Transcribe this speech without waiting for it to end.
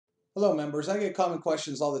Hello, members. I get common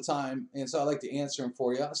questions all the time, and so I like to answer them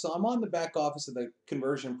for you. So I'm on the back office of the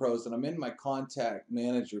Conversion Pros, and I'm in my Contact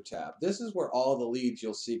Manager tab. This is where all the leads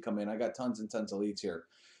you'll see come in. I got tons and tons of leads here.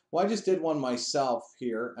 Well, I just did one myself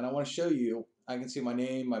here, and I want to show you. I can see my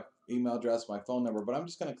name, my email address, my phone number, but I'm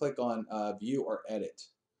just going to click on View or Edit.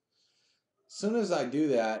 As soon as I do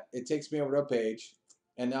that, it takes me over to a page,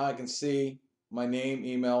 and now I can see my name,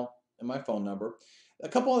 email, and my phone number. A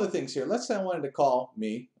couple other things here. Let's say I wanted to call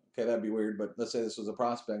me. Okay, that'd be weird, but let's say this was a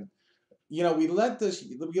prospect. We let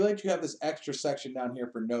you have this extra section down here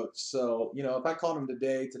for notes. So, if I called him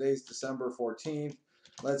today, today's December 14th,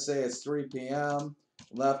 let's say it's 3 p.m.,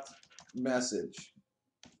 left message.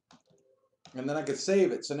 And then I could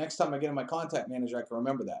save it. So next time I get in my contact manager, I can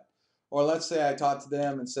remember that. Or let's say I talked to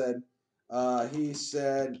them and said, he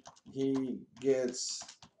said he gets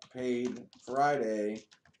paid Friday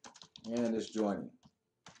and is joining.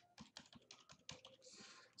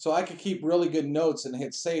 So I could keep really good notes and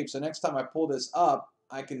hit save. So next time I pull this up,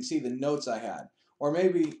 I can see the notes I had. Or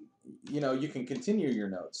maybe, you can continue your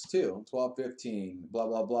notes too. 12:15, blah,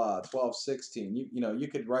 blah, blah, 12:16. You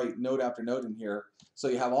could write note after note in here so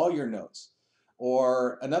you have all your notes.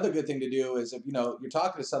 Or another good thing to do is if, you're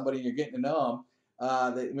talking to somebody and you're getting to know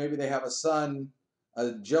them, maybe they have a son,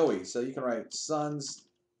 Joey. So you can write son's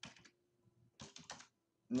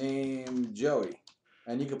name Joey.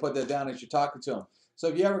 And you can put that down as you're talking to them. So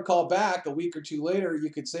if you ever call back a week or two later, you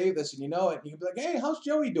could save this and you know it. And you can be like, hey, how's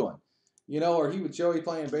Joey doing? Or he was Joey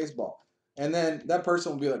playing baseball. And then that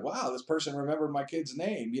person will be like, wow, this person remembered my kid's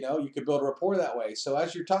name. You could build a rapport that way. So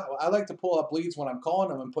as you're talking, I like to pull up leads when I'm calling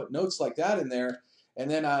them and put notes like that in there. And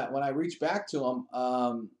then when I reach back to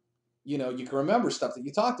them, you can remember stuff that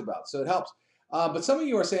you talked about. So it helps. But some of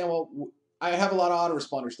you are saying, well, I have a lot of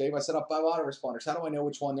autoresponders, Dave. I set up 5 autoresponders. How do I know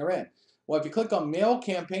which one they're in? Well, if you click on Mail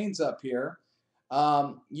Campaigns up here,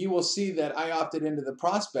 you will see that I opted into the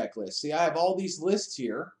prospect list. See, I have all these lists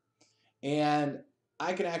here, and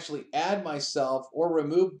I can actually add myself or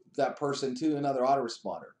remove that person to another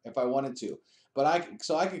autoresponder if I wanted to. But I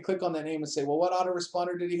could click on that name and say, well, what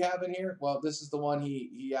autoresponder did he have in here? Well, this is the one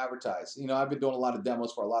he advertised. I've been doing a lot of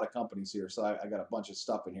demos for a lot of companies here, so I got a bunch of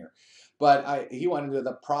stuff in here. But he went into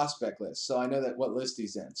the prospect list, so I know that what list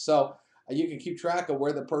he's in. So you can keep track of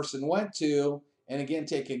where the person went to, and again,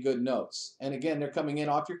 taking good notes. And again, they're coming in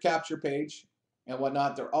off your capture page and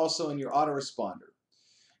whatnot. They're also in your autoresponder.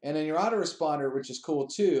 And in your autoresponder, which is cool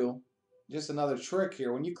too, just another trick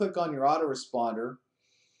here, when you click on your autoresponder,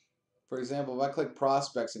 for example, if I click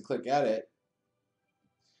prospects and click edit,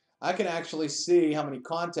 I can actually see how many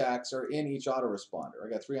contacts are in each autoresponder. I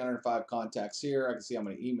got 305 contacts here. I can see how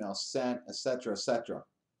many emails sent, etc., etc.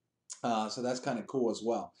 So that's kind of cool as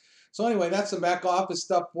well. So anyway, that's some back office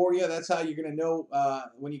stuff for you. That's how you're going to know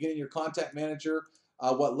when you get in your contact manager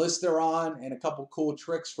what list they're on, and a couple cool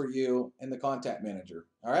tricks for you in the contact manager.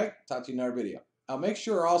 All right, talk to you in another video. Make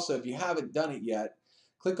sure also, if you haven't done it yet,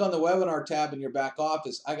 click on the webinar tab in your back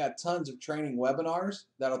office. I got tons of training webinars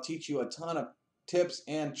that'll teach you a ton of tips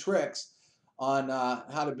and tricks on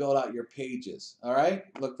how to build out your pages. All right,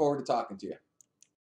 look forward to talking to you.